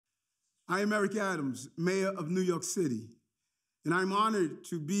I am Eric Adams, Mayor of New York City, and I'm honored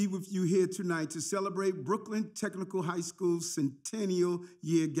to be with you here tonight to celebrate Brooklyn Technical High School's Centennial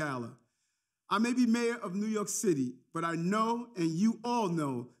Year Gala. I may be Mayor of New York City, but I know, and you all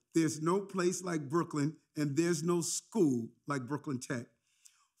know, there's no place like Brooklyn, and there's no school like Brooklyn Tech.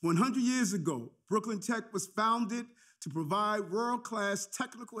 100 years ago, Brooklyn Tech was founded to provide world-class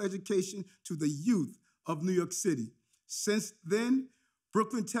technical education to the youth of New York City. Since then,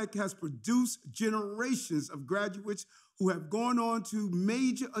 Brooklyn Tech has produced generations of graduates who have gone on to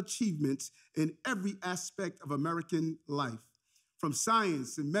major achievements in every aspect of American life, from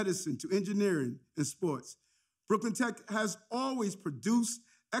science and medicine to engineering and sports. Brooklyn Tech has always produced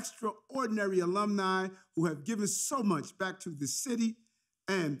extraordinary alumni who have given so much back to the city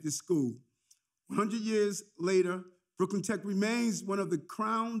and the school. 100 years later, Brooklyn Tech remains one of the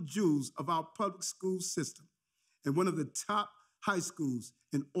crown jewels of our public school system and one of the top high schools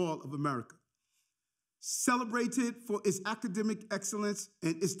in all of America. Celebrated for its academic excellence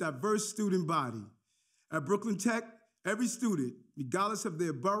and its diverse student body. At Brooklyn Tech, every student, regardless of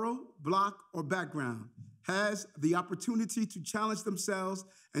their borough, block, or background, has the opportunity to challenge themselves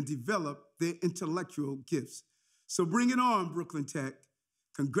and develop their intellectual gifts. So bring it on, Brooklyn Tech.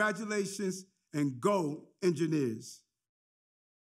 Congratulations, and go Engineers.